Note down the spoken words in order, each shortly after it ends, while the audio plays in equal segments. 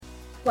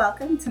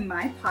Welcome to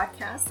my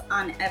podcast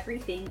on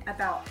everything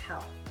about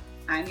health.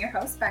 I'm your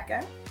host,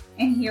 Becca,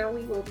 and here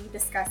we will be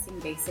discussing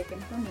basic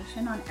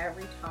information on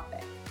every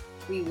topic.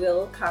 We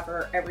will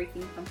cover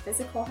everything from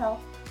physical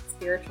health,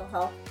 spiritual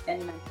health, and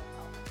mental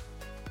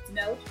health.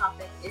 No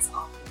topic is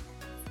off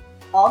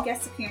limits. All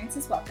guest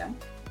appearances welcome.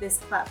 This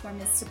platform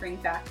is to bring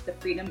back the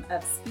freedom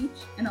of speech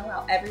and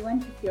allow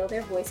everyone to feel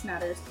their voice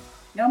matters,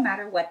 no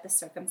matter what the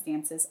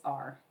circumstances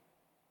are.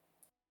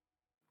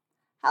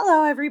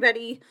 Hello,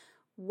 everybody.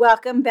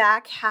 Welcome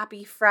back.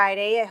 Happy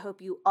Friday. I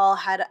hope you all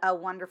had a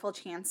wonderful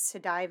chance to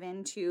dive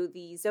into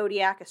the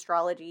zodiac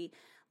astrology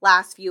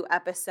last few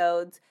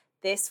episodes.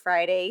 This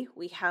Friday,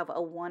 we have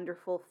a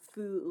wonderful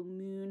full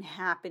moon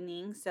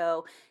happening.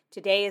 So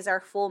today is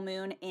our full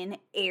moon in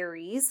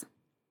Aries.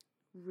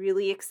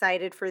 Really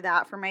excited for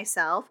that for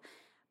myself,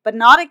 but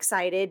not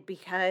excited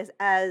because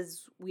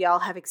as we all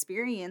have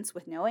experience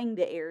with knowing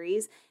the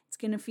Aries, it's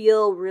going to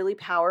feel really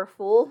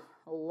powerful,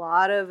 a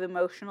lot of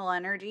emotional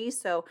energy.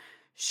 So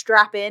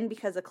strap in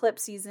because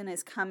eclipse season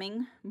is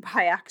coming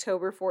by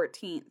October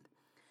 14th.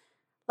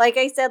 Like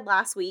I said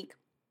last week,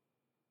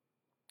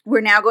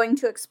 we're now going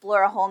to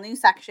explore a whole new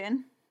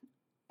section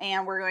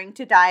and we're going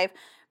to dive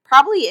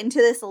probably into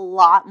this a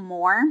lot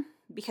more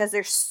because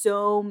there's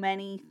so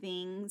many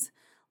things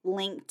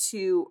linked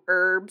to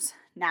herbs,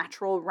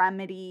 natural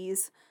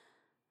remedies,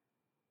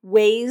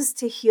 ways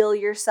to heal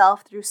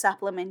yourself through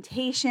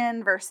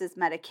supplementation versus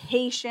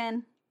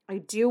medication. I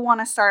do want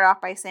to start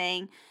off by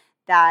saying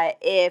that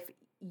if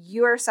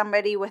you're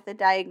somebody with a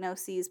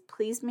diagnosis,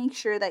 please make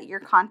sure that you're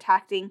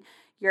contacting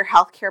your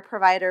healthcare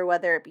provider,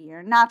 whether it be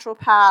your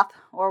naturopath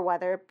or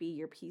whether it be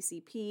your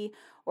PCP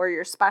or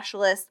your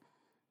specialist.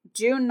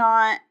 Do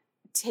not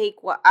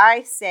take what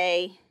I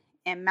say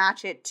and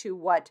match it to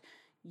what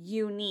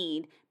you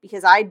need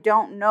because I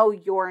don't know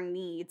your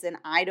needs and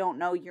I don't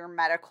know your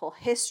medical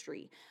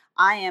history.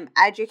 I am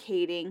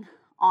educating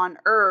on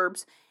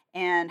herbs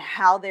and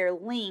how they're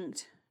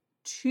linked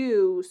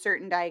to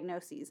certain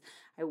diagnoses.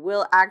 I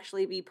will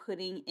actually be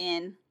putting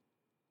in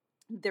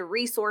the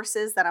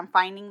resources that I'm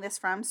finding this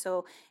from.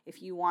 So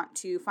if you want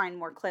to find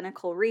more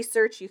clinical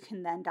research, you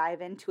can then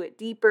dive into it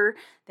deeper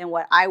than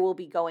what I will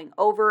be going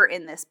over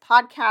in this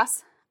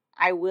podcast.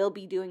 I will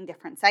be doing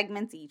different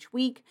segments each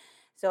week.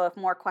 So if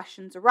more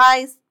questions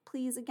arise,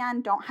 please,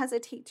 again, don't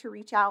hesitate to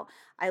reach out.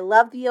 I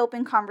love the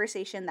open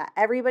conversation that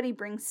everybody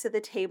brings to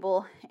the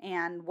table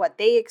and what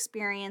they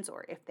experience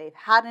or if they've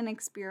had an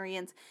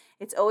experience.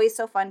 It's always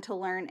so fun to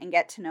learn and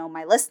get to know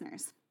my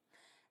listeners.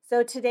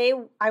 So today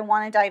I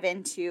want to dive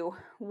into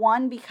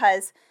one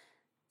because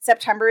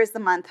September is the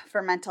month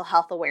for mental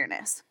health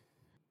awareness.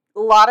 A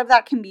lot of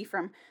that can be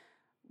from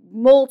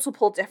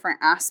multiple different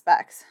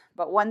aspects,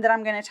 but one that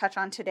I'm going to touch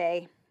on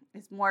today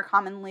is more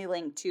commonly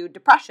linked to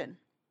depression.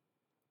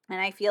 And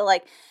I feel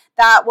like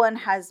that one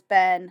has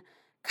been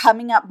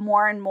coming up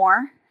more and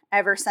more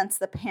ever since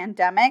the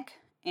pandemic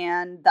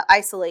and the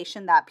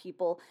isolation that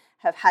people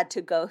have had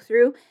to go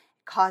through,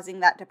 causing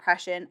that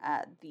depression,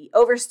 the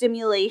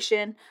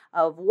overstimulation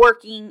of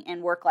working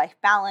and work-life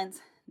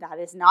balance that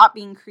is not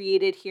being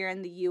created here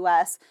in the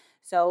U.S.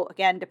 So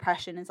again,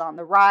 depression is on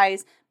the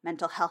rise.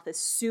 Mental health is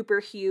super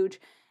huge.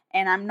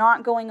 And I'm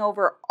not going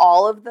over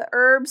all of the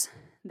herbs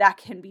that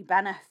can be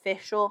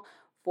beneficial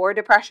for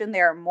depression.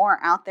 There are more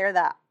out there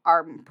that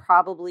are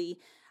probably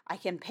I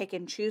can pick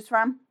and choose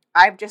from.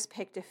 I've just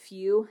picked a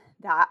few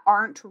that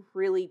aren't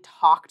really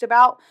talked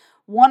about.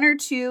 One or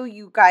two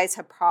you guys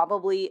have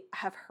probably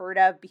have heard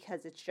of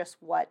because it's just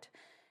what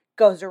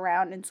goes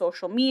around in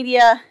social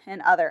media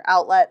and other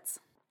outlets.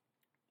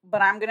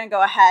 But I'm going to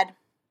go ahead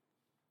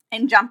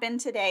and jump in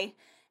today,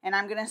 and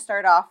I'm going to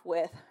start off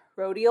with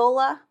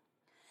rhodiola.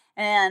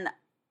 And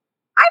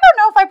I don't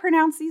know if I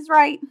pronounce these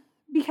right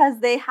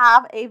because they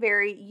have a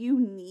very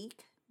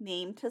unique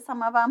name to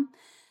some of them.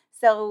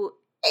 So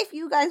if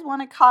you guys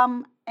want to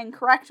come and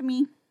correct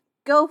me,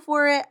 go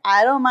for it.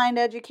 I don't mind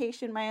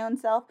education my own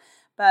self.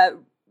 But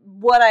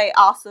what I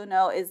also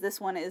know is this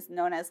one is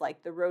known as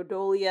like the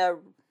Rhodiola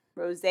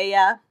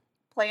rosea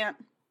plant.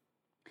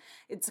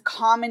 Its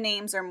common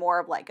names are more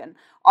of like an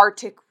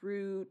Arctic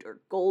root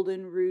or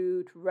golden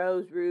root,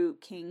 rose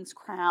root, king's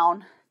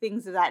crown,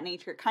 things of that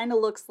nature. It kind of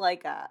looks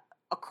like a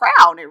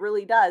crown. It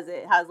really does.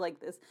 It has like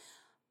this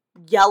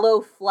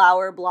yellow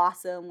flower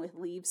blossom with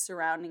leaves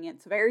surrounding it.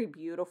 It's very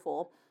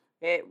beautiful.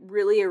 It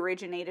really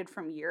originated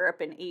from Europe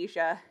and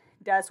Asia.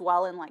 Does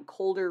well in like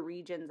colder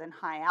regions and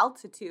high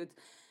altitudes.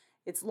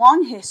 Its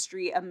long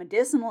history of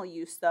medicinal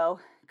use, though,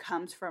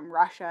 comes from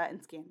Russia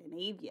and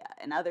Scandinavia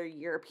and other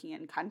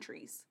European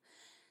countries.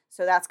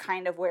 So that's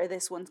kind of where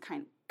this one's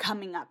kind of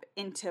coming up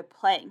into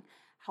playing.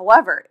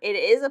 However, it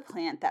is a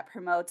plant that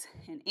promotes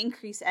an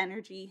increased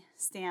energy,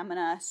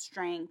 stamina,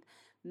 strength,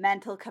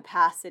 mental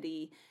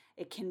capacity.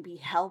 It can be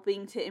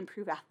helping to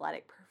improve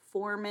athletic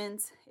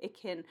performance. It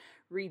can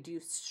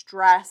reduce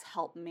stress,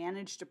 help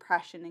manage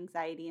depression,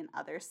 anxiety, and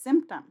other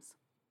symptoms.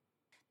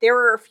 There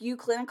were a few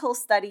clinical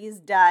studies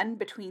done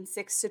between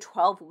 6 to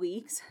 12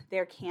 weeks.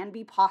 There can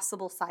be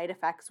possible side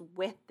effects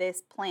with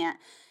this plant,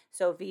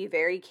 so be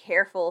very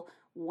careful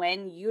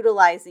when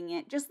utilizing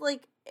it. Just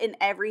like in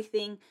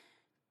everything,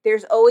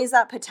 there's always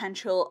that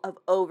potential of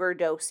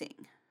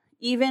overdosing.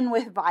 Even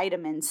with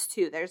vitamins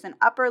too, there's an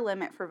upper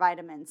limit for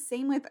vitamins.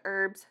 Same with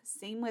herbs,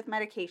 same with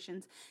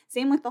medications,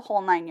 same with the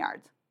whole 9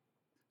 yards.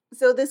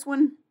 So this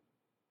one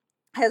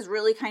has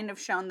really kind of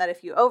shown that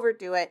if you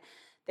overdo it,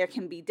 there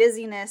can be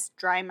dizziness,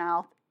 dry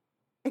mouth,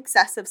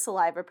 excessive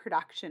saliva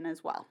production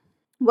as well.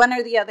 One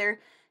or the other,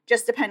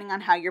 just depending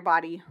on how your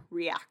body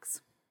reacts.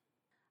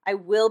 I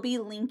will be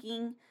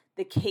linking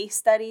the case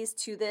studies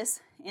to this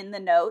in the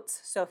notes.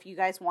 So if you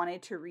guys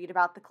wanted to read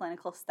about the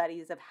clinical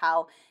studies of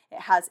how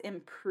it has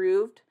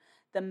improved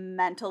the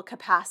mental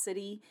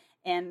capacity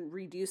and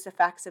reduce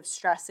effects of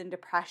stress and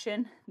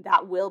depression,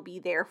 that will be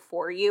there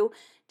for you.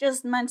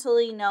 Just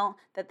mentally know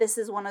that this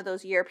is one of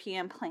those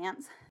European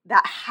plants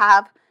that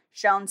have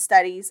shown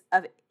studies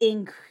of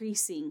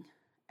increasing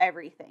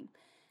everything.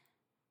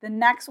 The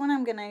next one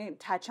I'm going to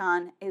touch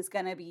on is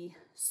going to be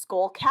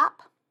skullcap.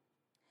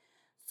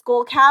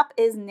 Skullcap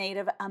is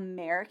Native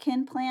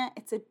American plant.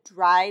 It's a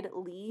dried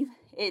leaf.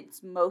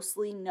 It's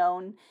mostly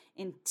known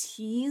in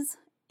teas,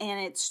 and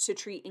it's to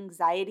treat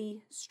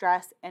anxiety,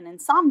 stress, and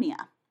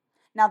insomnia.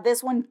 Now,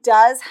 this one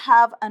does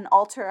have an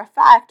alter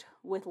effect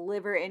with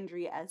liver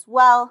injury as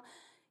well.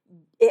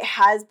 It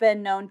has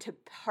been known to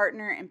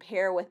partner and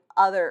pair with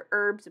other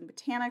herbs and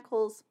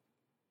botanicals.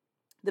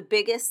 The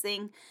biggest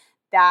thing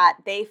that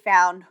they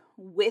found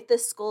with the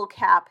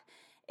skullcap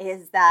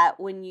is that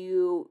when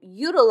you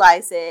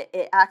utilize it,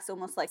 it acts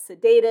almost like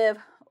sedative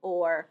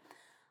or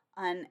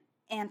an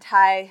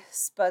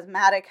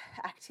antispasmodic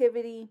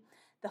activity.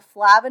 The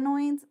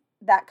flavonoids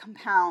that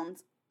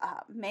compounds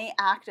may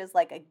act as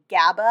like a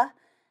GABA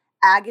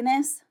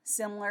agonist,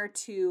 similar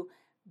to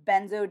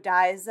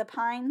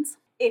benzodiazepines.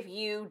 If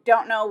you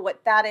don't know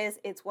what that is,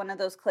 it's one of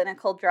those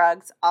clinical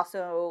drugs,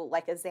 also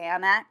like a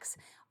Xanax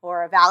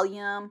or a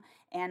Valium,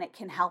 and it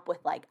can help with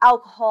like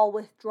alcohol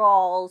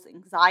withdrawals,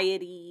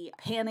 anxiety,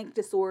 panic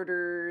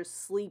disorders,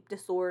 sleep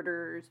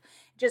disorders.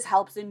 It just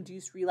helps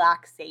induce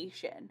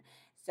relaxation.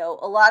 So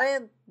a lot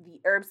of the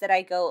herbs that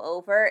I go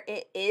over,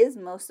 it is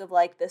most of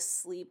like the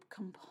sleep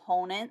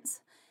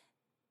components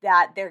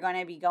that they're going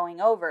to be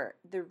going over.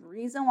 The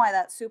reason why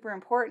that's super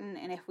important,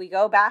 and if we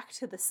go back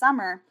to the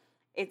summer,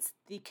 it's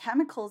the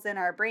chemicals in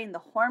our brain, the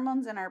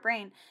hormones in our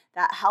brain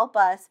that help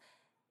us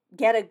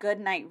get a good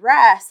night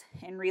rest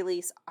and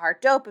release our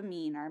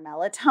dopamine, our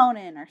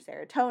melatonin, our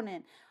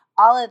serotonin.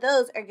 All of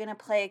those are going to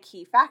play a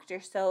key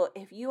factor. So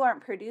if you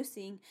aren't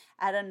producing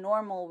at a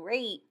normal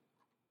rate,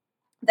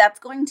 that's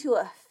going to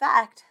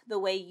affect the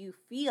way you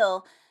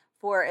feel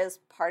for as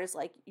part as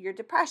like your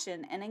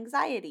depression and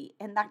anxiety.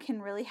 And that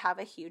can really have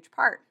a huge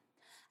part.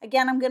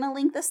 Again, I'm going to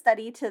link the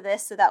study to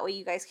this so that way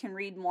you guys can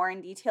read more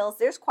in details.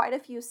 There's quite a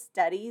few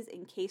studies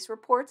and case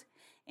reports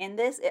in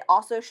this. It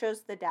also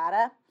shows the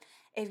data.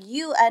 If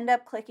you end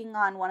up clicking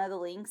on one of the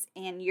links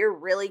and you're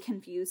really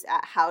confused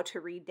at how to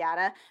read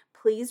data,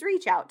 please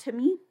reach out to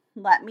me.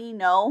 Let me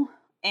know,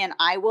 and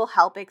I will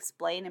help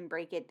explain and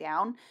break it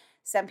down.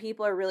 Some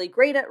people are really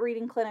great at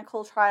reading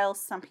clinical trials.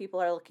 Some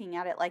people are looking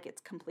at it like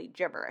it's complete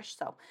gibberish.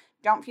 So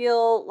don't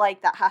feel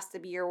like that has to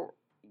be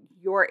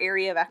your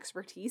area of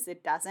expertise.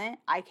 It doesn't.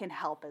 I can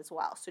help as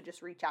well. So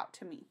just reach out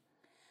to me.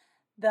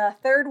 The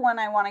third one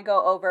I want to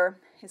go over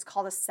is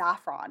called a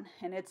saffron,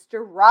 and it's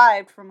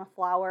derived from a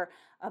flower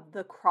of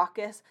the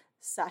Crocus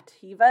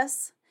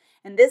sativus.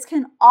 And this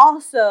can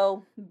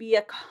also be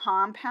a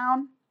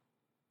compound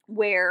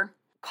where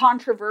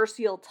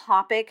controversial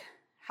topic,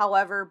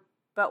 however,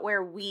 but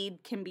where weed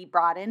can be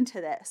brought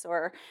into this,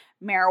 or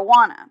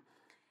marijuana.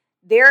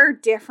 There are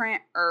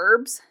different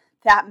herbs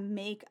that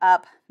make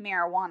up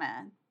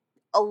marijuana.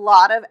 A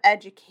lot of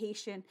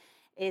education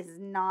is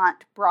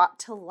not brought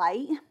to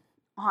light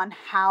on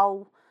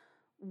how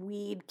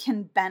weed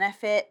can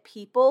benefit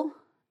people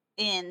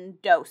in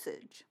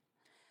dosage.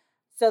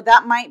 So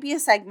that might be a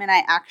segment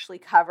I actually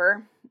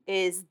cover,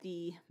 is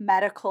the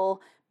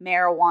medical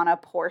marijuana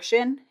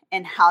portion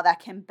and how that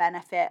can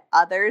benefit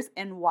others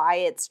and why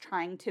it's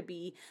trying to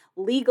be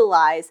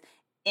legalized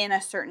in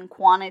a certain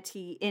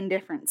quantity in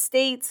different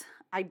states.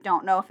 I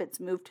don't know if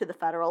it's moved to the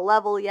federal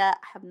level yet.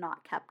 I have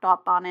not kept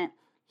up on it.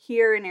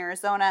 Here in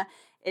Arizona,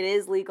 it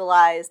is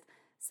legalized.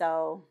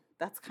 So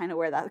that's kind of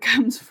where that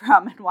comes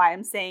from and why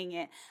I'm saying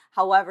it.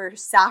 However,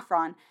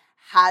 saffron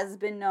has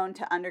been known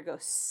to undergo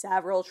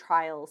several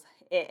trials.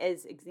 It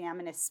is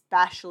examined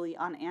especially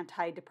on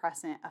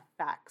antidepressant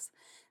effects.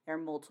 There are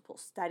multiple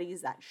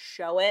studies that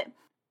show it.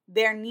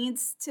 There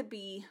needs to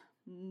be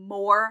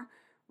more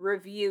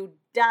review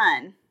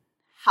done.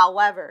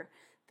 However,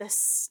 the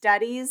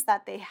studies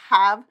that they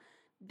have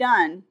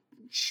done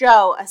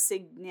show a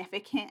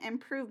significant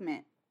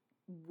improvement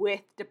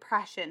with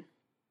depression.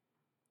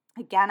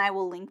 Again, I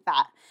will link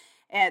that.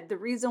 And the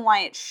reason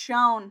why it's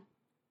shown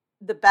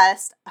the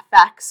best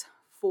effects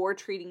for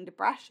treating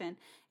depression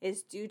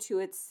is due to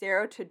its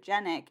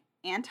serotogenic,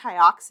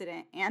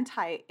 antioxidant,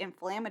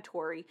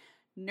 anti-inflammatory,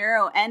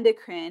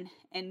 neuroendocrine,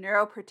 and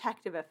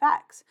neuroprotective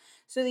effects.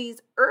 So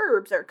these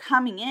herbs are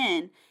coming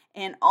in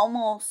and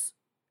almost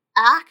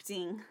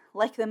acting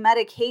like the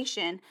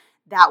medication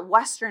that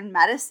Western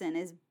medicine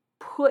is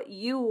put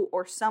you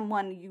or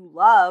someone you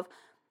love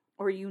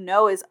or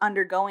is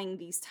undergoing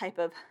these type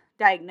of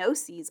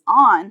diagnoses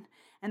on,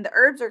 and the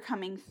herbs are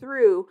coming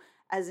through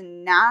as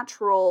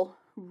natural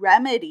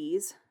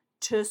remedies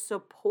to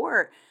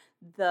support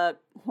the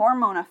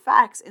hormone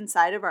effects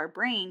inside of our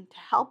brain to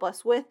help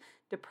us with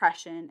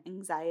depression,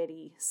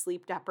 anxiety,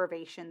 sleep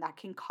deprivation that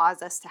can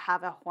cause us to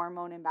have a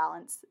hormone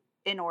imbalance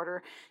in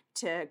order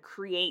to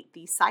create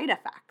these side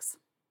effects.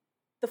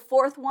 The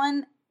fourth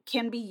one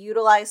can be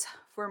utilized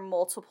for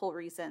multiple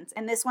reasons,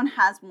 and this one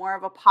has more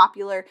of a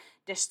popular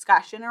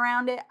discussion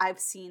around it. I've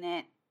seen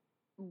it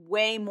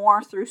way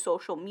more through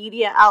social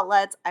media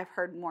outlets. I've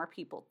heard more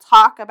people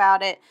talk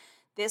about it.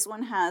 This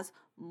one has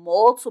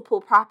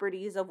multiple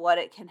properties of what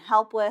it can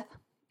help with,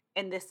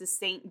 and this is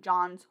St.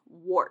 John's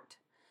wort.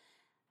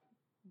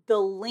 The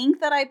link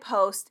that I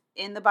post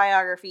in the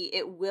biography,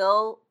 it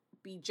will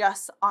be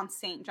just on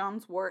St.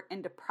 John's wort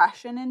and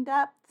depression in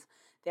depth.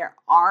 There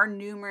are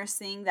numerous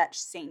things that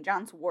St.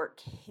 John's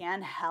wort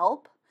can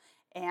help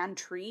and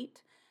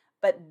treat,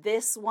 but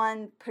this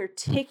one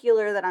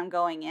particular that I'm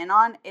going in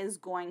on is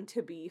going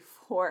to be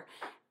for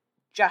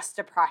just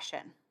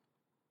depression.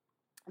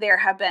 There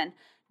have been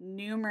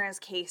numerous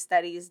case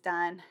studies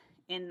done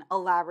in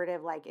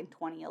elaborative, like in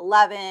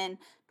 2011,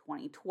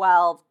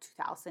 2012,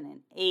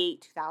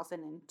 2008,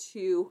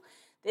 2002.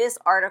 This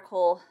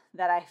article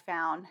that I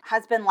found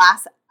has been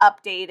last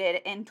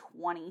updated in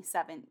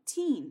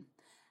 2017.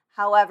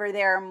 However,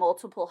 there are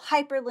multiple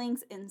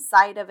hyperlinks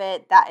inside of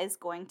it that is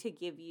going to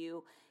give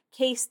you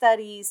case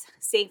studies,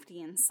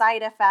 safety and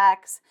side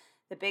effects.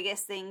 The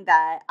biggest thing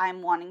that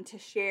I'm wanting to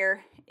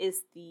share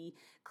is the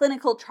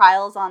clinical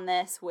trials on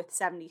this with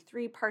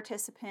 73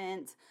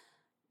 participants,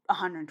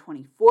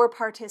 124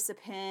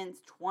 participants,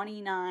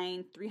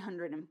 29,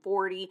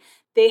 340.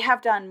 They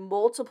have done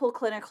multiple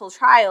clinical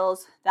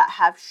trials that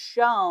have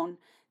shown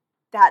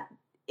that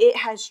it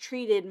has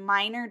treated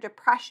minor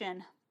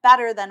depression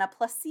better than a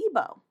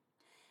placebo.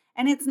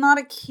 And it's not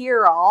a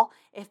cure-all.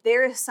 If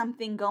there is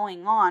something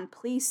going on,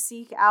 please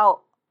seek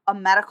out a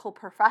medical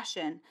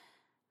profession.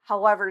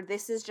 However,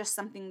 this is just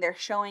something they're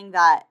showing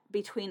that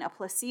between a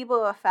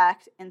placebo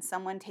effect and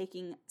someone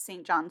taking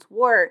St. John's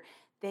wort,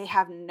 they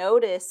have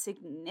noticed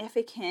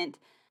significant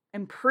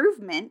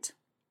improvement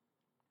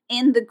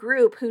in the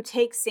group who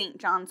takes St.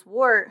 John's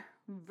wort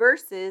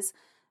versus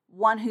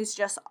one who's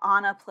just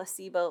on a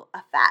placebo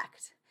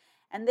effect.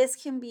 And this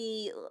can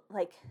be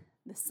like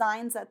the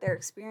signs that they're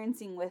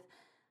experiencing with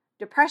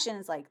depression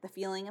is like the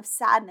feeling of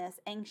sadness,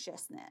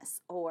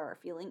 anxiousness, or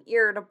feeling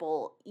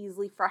irritable,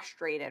 easily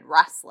frustrated,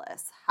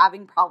 restless,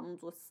 having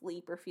problems with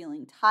sleep or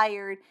feeling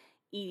tired,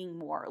 eating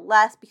more or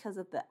less because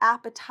of the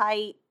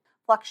appetite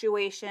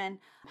fluctuation,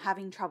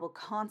 having trouble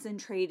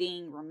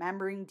concentrating,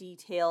 remembering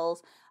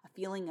details, a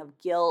feeling of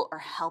guilt or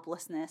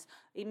helplessness,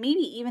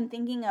 maybe even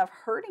thinking of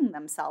hurting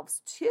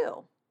themselves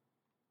too.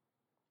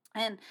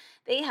 And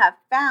they have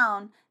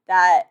found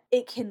that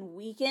it can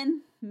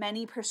weaken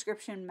many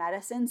prescription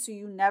medicines, so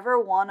you never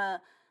want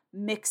to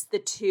mix the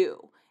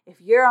two.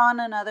 If you're on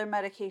another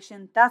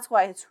medication, that's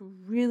why it's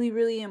really,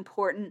 really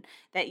important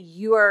that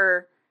you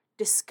are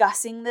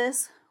discussing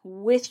this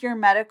with your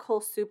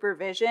medical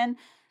supervision,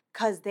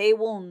 because they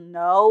will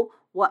know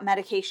what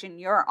medication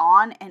you're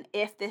on and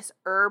if this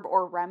herb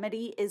or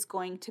remedy is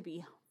going to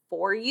be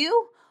for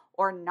you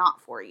or not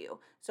for you.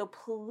 So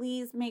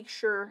please make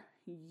sure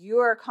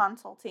you're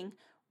consulting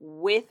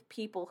with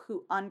people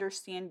who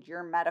understand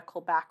your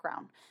medical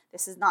background.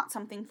 This is not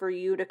something for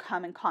you to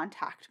come and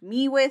contact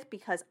me with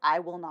because I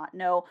will not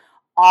know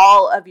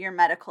all of your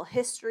medical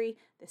history.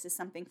 This is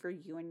something for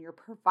you and your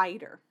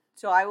provider.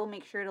 So I will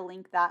make sure to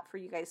link that for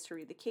you guys to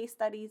read the case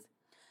studies.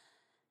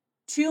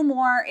 2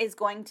 more is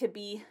going to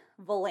be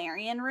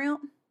valerian root.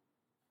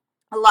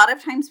 A lot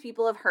of times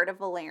people have heard of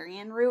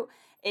valerian root.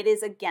 It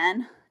is,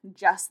 again,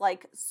 just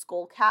like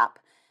skullcap.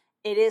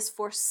 It is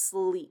for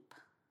sleep.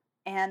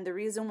 And the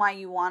reason why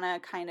you want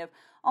to kind of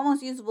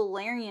almost use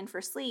valerian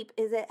for sleep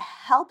is it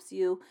helps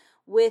you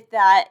with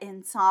that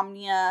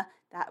insomnia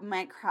that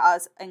might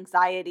cause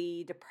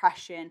anxiety,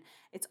 depression.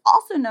 It's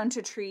also known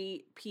to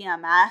treat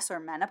PMS or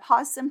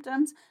menopause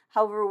symptoms.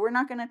 However, we're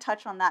not going to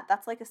touch on that.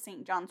 That's like a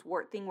St. John's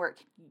wort thing where it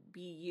can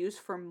be used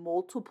for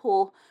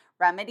multiple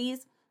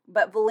remedies.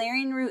 But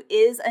valerian root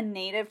is a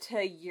native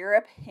to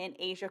Europe and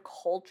Asia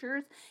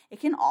cultures.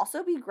 It can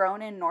also be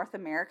grown in North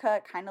America.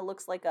 It kind of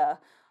looks like a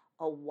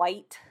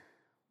white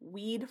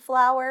weed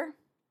flower,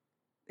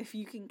 if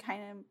you can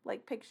kind of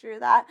like picture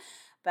that.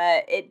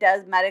 But it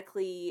does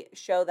medically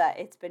show that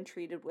it's been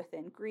treated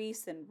within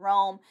Greece and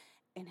Rome.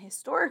 And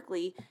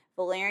historically,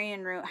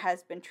 valerian root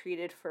has been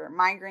treated for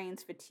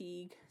migraines,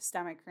 fatigue,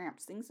 stomach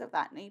cramps, things of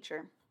that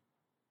nature.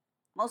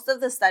 Most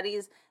of the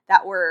studies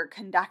that were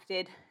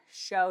conducted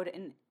showed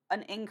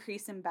an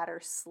increase in better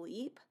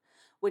sleep,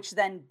 which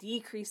then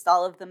decreased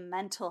all of the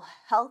mental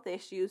health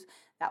issues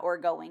that were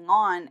going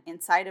on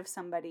inside of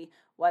somebody,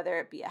 whether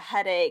it be a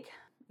headache,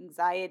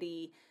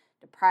 anxiety,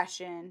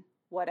 depression,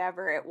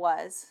 whatever it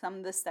was. Some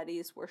of the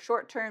studies were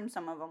short term,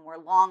 some of them were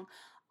long.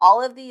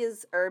 All of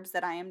these herbs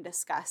that I am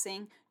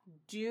discussing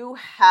do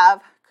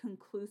have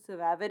conclusive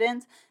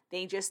evidence.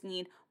 They just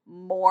need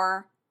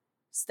more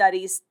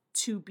studies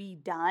to be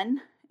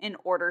done in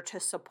order to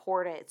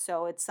support it.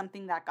 So it's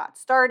something that got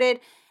started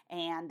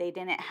and they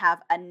didn't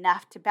have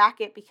enough to back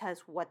it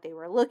because what they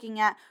were looking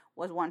at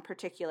was one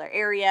particular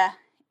area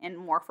and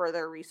more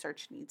further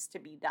research needs to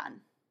be done.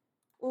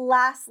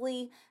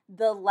 Lastly,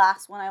 the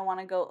last one I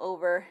want to go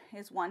over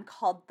is one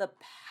called the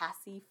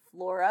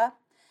Passiflora.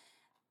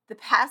 The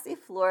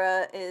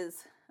Passiflora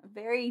is a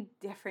very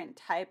different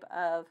type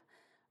of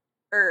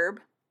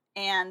herb,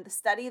 and the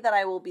study that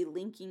I will be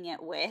linking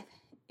it with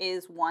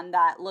is one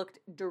that looked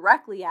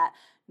directly at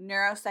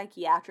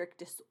neuropsychiatric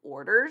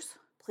disorders.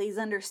 Please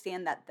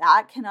understand that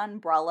that can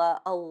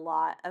umbrella a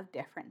lot of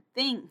different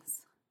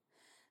things.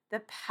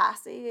 The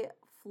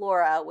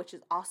Passiflora, which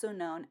is also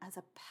known as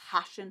a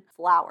passion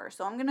flower.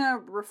 So I'm going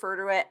to refer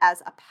to it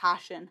as a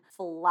passion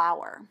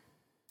flower.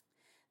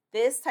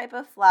 This type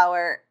of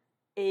flower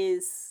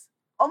is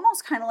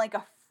almost kind of like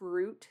a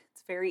fruit.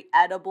 It's very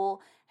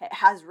edible. It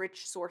has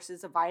rich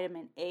sources of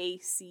vitamin A,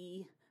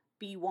 C,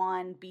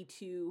 B1,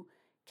 B2,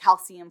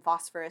 calcium,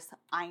 phosphorus,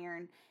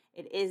 iron.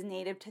 It is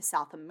native to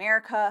South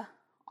America,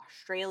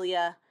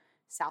 Australia,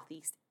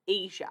 Southeast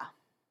Asia.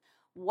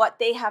 What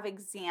they have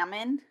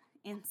examined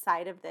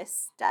inside of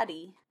this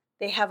study,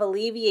 they have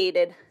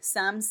alleviated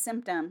some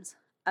symptoms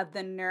of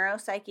the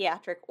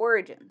neuropsychiatric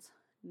origins.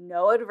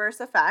 No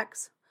adverse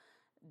effects.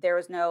 There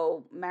was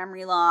no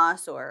memory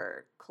loss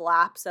or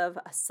collapse of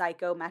a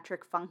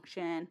psychometric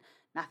function,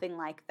 nothing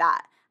like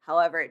that.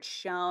 However, it's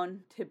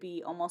shown to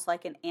be almost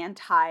like an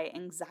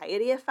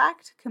anti-anxiety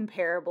effect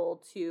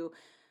comparable to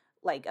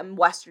like a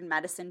Western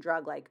medicine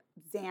drug like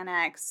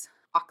Xanax,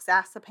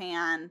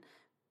 oxazepam,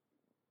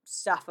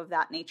 stuff of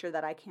that nature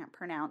that I can't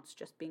pronounce,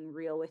 just being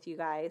real with you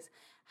guys.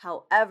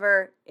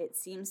 However, it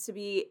seems to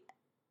be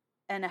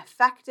an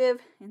effective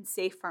and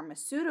safe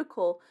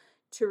pharmaceutical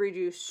to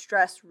reduce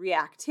stress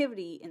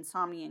reactivity,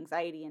 insomnia,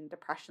 anxiety, and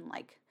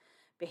depression-like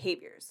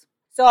behaviors.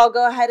 So I'll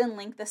go ahead and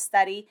link the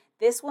study.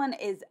 This one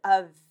is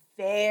a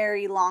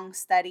very long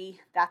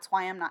study. That's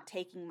why I'm not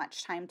taking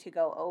much time to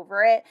go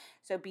over it.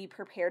 So be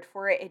prepared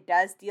for it. It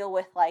does deal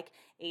with like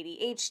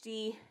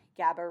ADHD,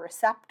 GABA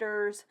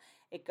receptors.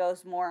 It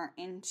goes more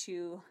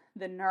into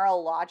the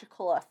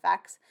neurological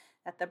effects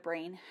that the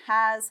brain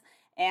has,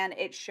 and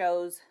it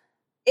shows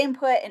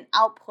input and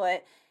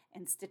output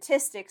and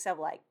statistics of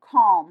like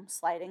calm,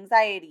 slight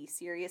anxiety,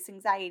 serious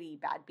anxiety,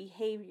 bad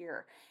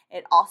behavior.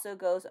 It also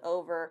goes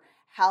over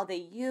how they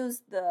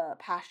use the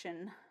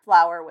passion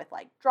flower with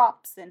like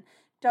drops and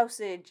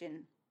dosage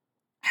and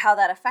how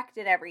that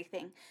affected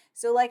everything.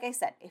 So like I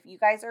said, if you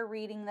guys are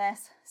reading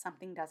this,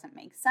 something doesn't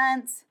make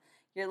sense,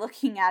 you're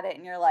looking at it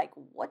and you're like,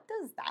 what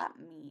does that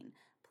mean?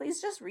 Please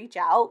just reach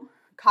out,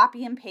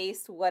 copy and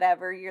paste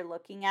whatever you're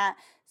looking at,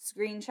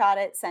 screenshot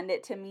it, send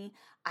it to me.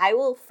 I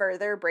will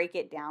further break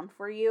it down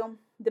for you.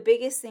 The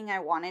biggest thing I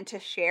wanted to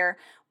share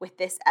with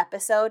this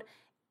episode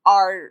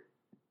are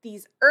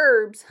these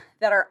herbs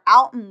that are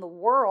out in the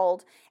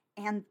world,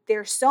 and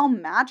they're so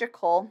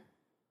magical.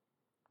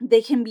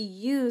 They can be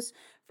used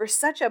for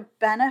such a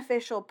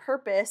beneficial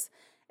purpose,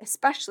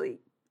 especially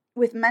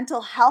with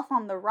mental health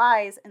on the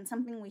rise and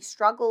something we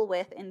struggle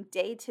with in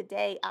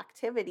day-to-day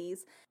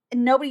activities,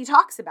 and nobody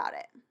talks about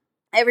it.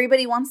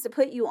 Everybody wants to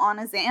put you on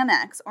a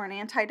Xanax or an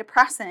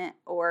antidepressant,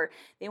 or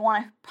they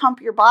want to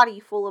pump your body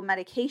full of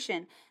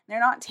medication. They're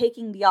not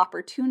taking the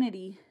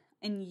opportunity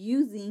and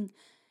using,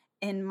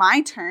 in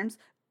my terms,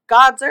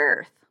 God's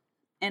earth.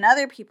 In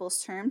other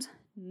people's terms,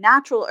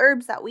 natural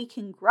herbs that we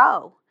can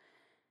grow.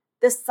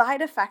 The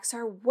side effects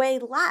are way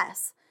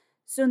less.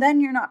 So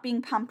then you're not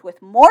being pumped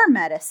with more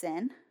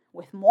medicine,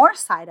 with more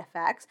side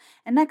effects,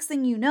 and next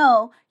thing you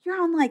know,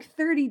 you're on like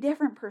 30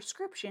 different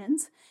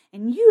prescriptions,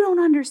 and you don't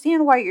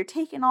understand why you're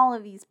taking all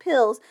of these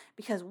pills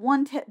because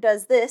one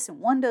does this, and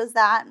one does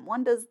that, and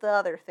one does the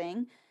other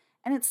thing,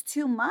 and it's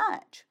too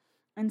much.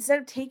 Instead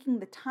of taking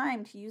the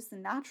time to use the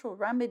natural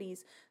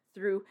remedies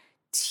through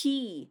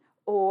tea,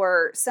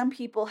 or some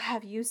people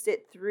have used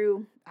it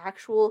through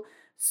actual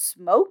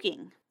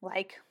smoking,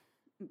 like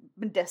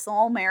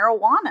medicinal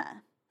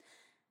marijuana.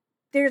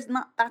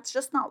 That's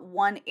just not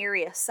one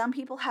area. Some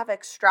people have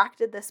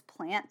extracted this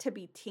plant to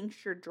be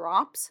tincture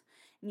drops,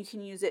 and you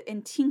can use it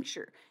in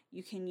tincture.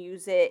 You can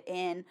use it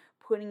in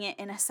putting it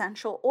in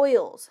essential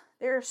oils.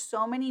 There are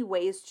so many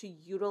ways to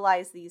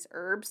utilize these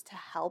herbs to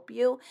help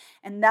you,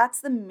 and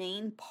that's the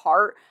main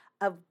part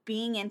of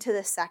being into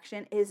this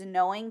section, is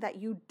knowing that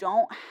you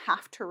don't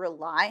have to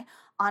rely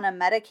on a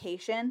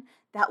medication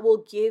that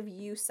will give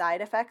you side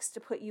effects to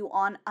put you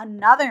on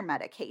another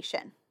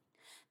medication.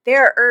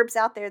 There are herbs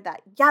out there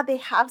that, yeah, they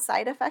have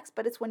side effects,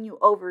 but it's when you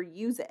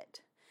overuse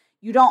it.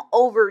 You don't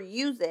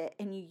overuse it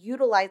and you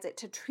utilize it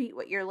to treat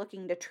what you're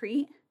looking to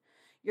treat.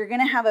 You're going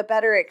to have a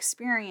better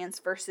experience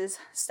versus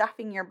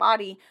stuffing your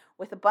body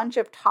with a bunch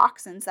of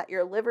toxins that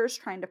your liver's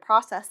trying to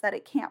process that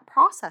it can't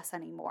process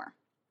anymore.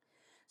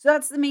 So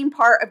that's the main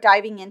part of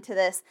diving into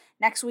this.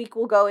 Next week,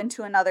 we'll go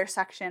into another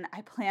section.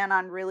 I plan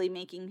on really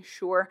making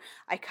sure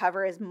I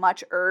cover as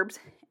much herbs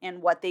and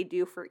what they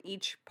do for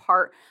each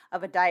part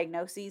of a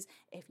diagnosis.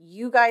 If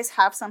you guys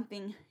have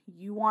something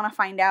you want to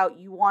find out,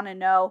 you want to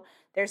know,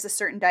 there's a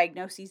certain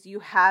diagnosis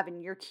you have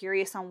and you're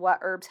curious on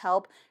what herbs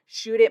help,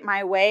 shoot it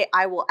my way.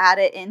 I will add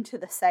it into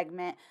the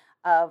segment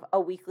of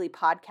a weekly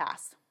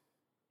podcast.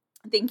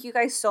 Thank you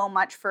guys so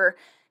much for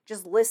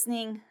just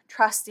listening,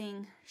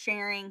 trusting,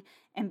 sharing,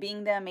 and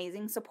being the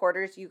amazing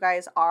supporters you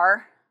guys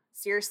are.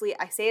 Seriously,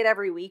 I say it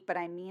every week, but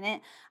I mean it.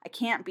 I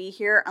can't be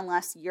here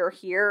unless you're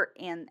here,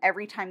 and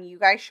every time you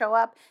guys show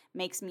up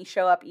makes me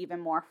show up even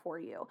more for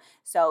you.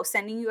 So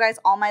sending you guys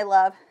all my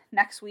love.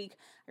 Next week,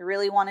 I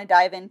really want to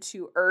dive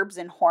into herbs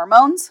and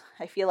hormones.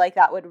 I feel like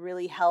that would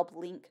really help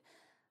link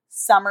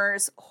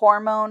Summer's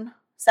hormone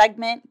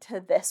segment to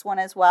this one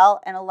as well,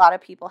 and a lot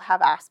of people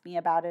have asked me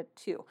about it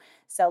too.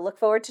 So look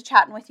forward to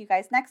chatting with you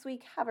guys next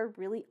week. Have a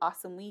really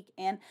awesome week,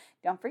 and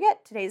don't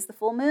forget, today's the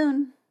full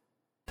moon.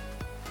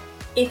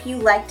 If you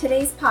like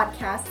today's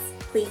podcasts,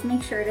 please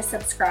make sure to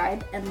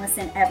subscribe and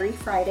listen every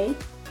Friday.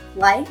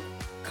 Like,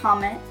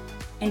 comment,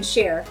 and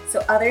share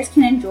so others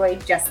can enjoy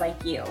just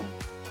like you.